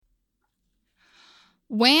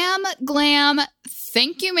Wham, glam,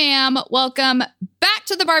 thank you, ma'am. Welcome back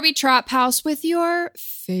to the Barbie Trap House with your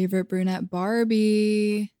favorite brunette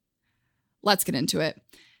Barbie. Let's get into it.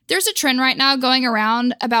 There's a trend right now going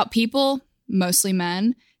around about people, mostly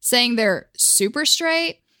men, saying they're super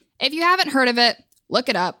straight. If you haven't heard of it, look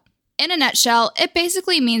it up. In a nutshell, it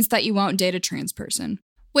basically means that you won't date a trans person.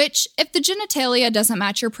 Which, if the genitalia doesn't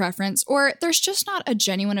match your preference or there's just not a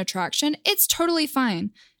genuine attraction, it's totally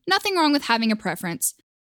fine. Nothing wrong with having a preference.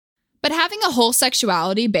 But having a whole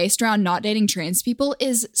sexuality based around not dating trans people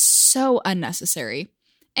is so unnecessary.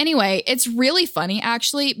 Anyway, it's really funny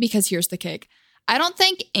actually, because here's the kick. I don't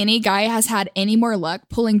think any guy has had any more luck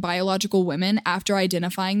pulling biological women after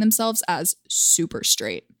identifying themselves as super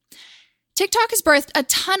straight. TikTok has birthed a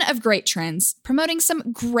ton of great trends, promoting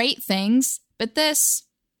some great things, but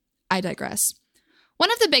I digress.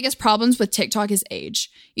 One of the biggest problems with TikTok is age.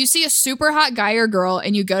 You see a super hot guy or girl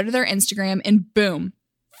and you go to their Instagram and boom,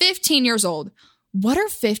 15 years old. What are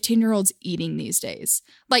 15-year-olds eating these days?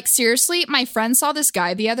 Like seriously, my friend saw this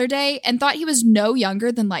guy the other day and thought he was no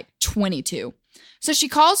younger than like 22. So she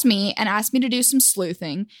calls me and asks me to do some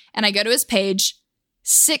sleuthing and I go to his page,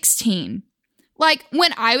 16. Like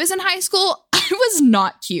when I was in high school, I was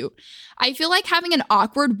not cute. I feel like having an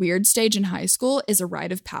awkward, weird stage in high school is a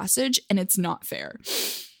rite of passage and it's not fair.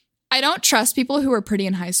 I don't trust people who are pretty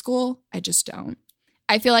in high school. I just don't.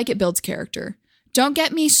 I feel like it builds character. Don't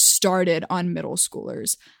get me started on middle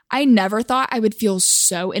schoolers. I never thought I would feel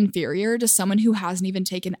so inferior to someone who hasn't even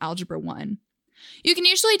taken Algebra 1. You can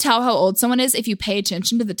usually tell how old someone is if you pay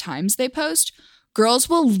attention to the times they post. Girls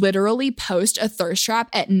will literally post a thirst trap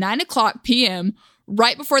at 9:00 p.m.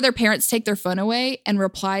 right before their parents take their phone away and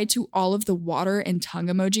reply to all of the water and tongue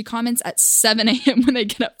emoji comments at 7 a.m. when they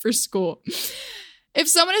get up for school. If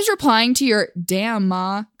someone is replying to your "damn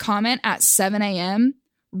ma" comment at 7 a.m.,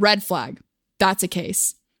 red flag. That's a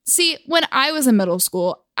case. See, when I was in middle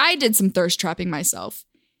school, I did some thirst trapping myself.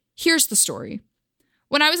 Here's the story.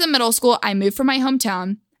 When I was in middle school, I moved from my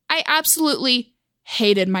hometown. I absolutely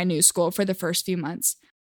hated my new school for the first few months.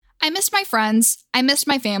 I missed my friends, I missed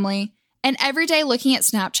my family, and every day looking at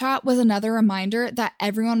Snapchat was another reminder that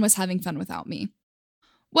everyone was having fun without me.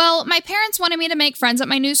 Well, my parents wanted me to make friends at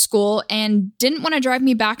my new school and didn't want to drive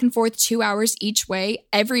me back and forth 2 hours each way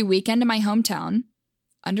every weekend to my hometown.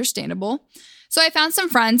 Understandable. So I found some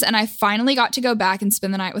friends and I finally got to go back and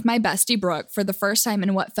spend the night with my bestie Brooke for the first time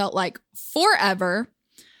in what felt like forever.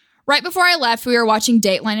 Right before I left, we were watching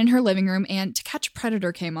Dateline in her living room and To Catch a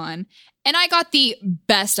Predator came on. And I got the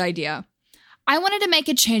best idea. I wanted to make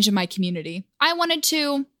a change in my community. I wanted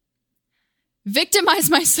to victimize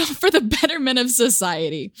myself for the betterment of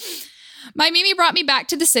society. My Mimi brought me back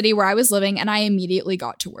to the city where I was living and I immediately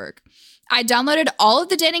got to work. I downloaded all of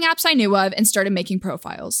the dating apps I knew of and started making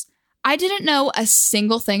profiles. I didn't know a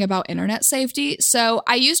single thing about internet safety, so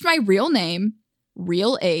I used my real name,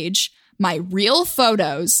 real age, my real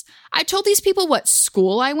photos. I told these people what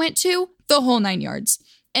school I went to, the whole 9 yards.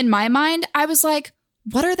 In my mind, I was like,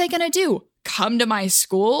 what are they going to do? Come to my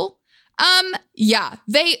school? Yeah,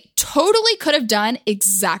 they totally could have done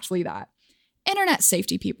exactly that. Internet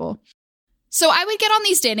safety people. So I would get on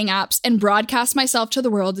these dating apps and broadcast myself to the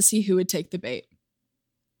world to see who would take the bait.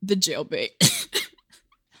 The jail bait.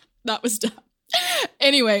 That was dumb.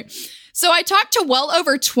 Anyway, so I talked to well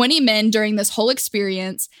over 20 men during this whole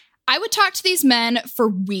experience. I would talk to these men for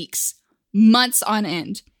weeks, months on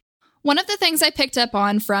end. One of the things I picked up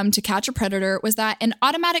on from To Catch a Predator was that an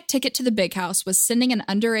automatic ticket to the big house was sending an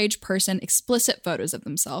underage person explicit photos of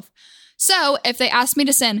themselves. So if they asked me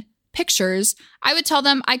to send pictures, I would tell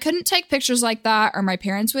them I couldn't take pictures like that or my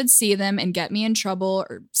parents would see them and get me in trouble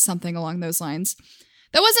or something along those lines.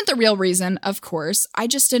 That wasn't the real reason, of course. I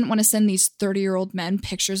just didn't want to send these 30-year-old men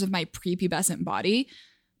pictures of my prepubescent body.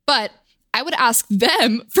 But I would ask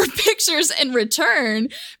them for pictures in return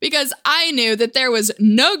because I knew that there was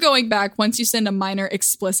no going back once you send a minor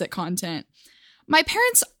explicit content. My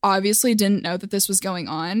parents obviously didn't know that this was going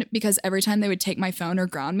on because every time they would take my phone or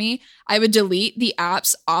ground me, I would delete the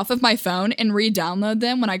apps off of my phone and re-download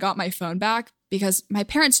them when I got my phone back because my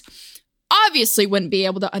parents obviously wouldn't be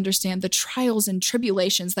able to understand the trials and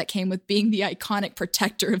tribulations that came with being the iconic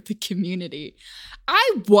protector of the community.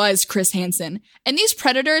 I was Chris Hansen, and these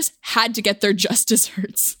predators had to get their just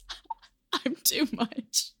desserts. I'm too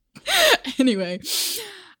much. Anyway,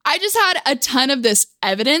 I just had a ton of this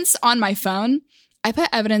evidence on my phone. I put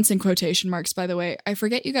evidence in quotation marks, by the way. I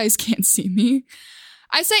forget you guys can't see me.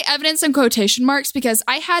 I say evidence in quotation marks because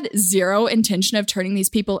I had zero intention of turning these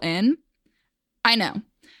people in. I know.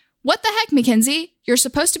 What the heck, Mackenzie? You're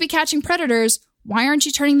supposed to be catching predators. Why aren't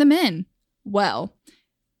you turning them in? Well,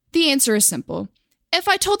 the answer is simple. if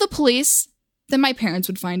I told the police, then my parents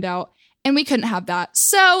would find out, and we couldn't have that.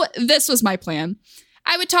 So this was my plan.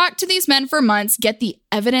 I would talk to these men for months, get the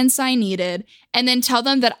evidence I needed, and then tell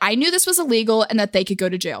them that I knew this was illegal and that they could go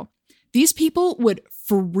to jail. These people would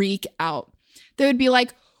freak out. They would be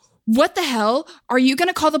like, what the hell? Are you going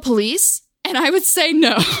to call the police? And I would say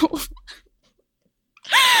no.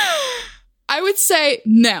 I would say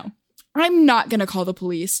no. I'm not going to call the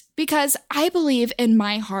police because I believe in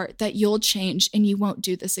my heart that you'll change and you won't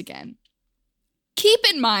do this again. Keep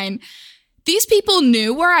in mind, these people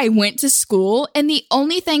knew where I went to school, and the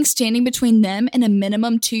only thing standing between them and a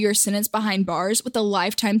minimum 2-year sentence behind bars with a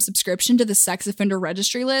lifetime subscription to the sex offender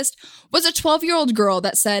registry list was a 12-year-old girl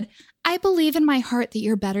that said, I believe in my heart that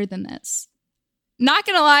you're better than this. Not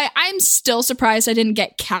gonna lie, I'm still surprised I didn't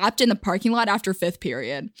get capped in the parking lot after 5th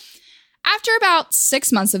period. After about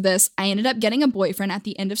 6 months of this, I ended up getting a boyfriend at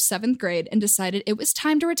the end of 7th grade and decided it was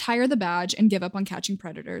time to retire the badge and give up on catching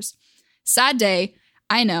predators. Sad day,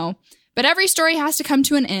 I know, but every story has to come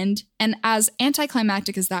to an end, and as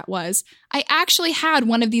anticlimactic as that was, I actually had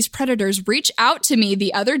one of these predators reach out to me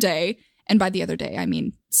the other day, and by the other day, I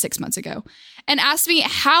mean 6 months ago, and asked me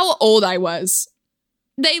how old I was.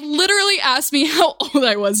 They literally asked me how old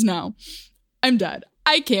I was now. I'm dead.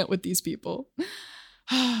 I can't with these people.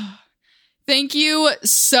 Thank you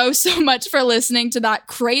so much for listening to that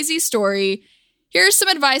crazy story. Here's some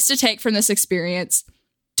advice to take from this experience.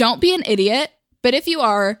 Don't be an idiot, but if you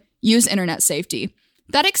are, use internet safety.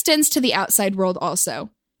 That extends to the outside world also.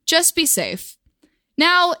 Just be safe.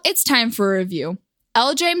 Now it's time for a review.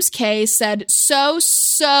 L. James K. said,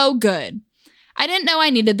 so good. I didn't know I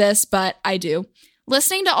needed this, but I do.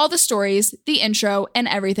 Listening to all the stories, the intro, and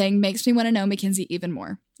everything makes me want to know Mackenzie even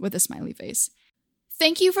more, with a smiley face.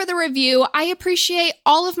 Thank you for the review. I appreciate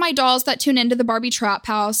all of my dolls that tune into the Barbie Trap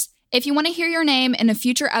House. If you want to hear your name in a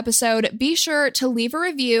future episode, be sure to leave a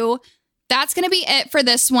review. That's going to be it for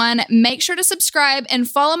this one. Make sure to subscribe and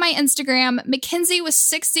follow my Instagram, Mackenzie with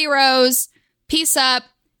 6 zeros. Peace up.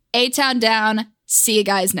 A-Town down. See you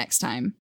guys next time.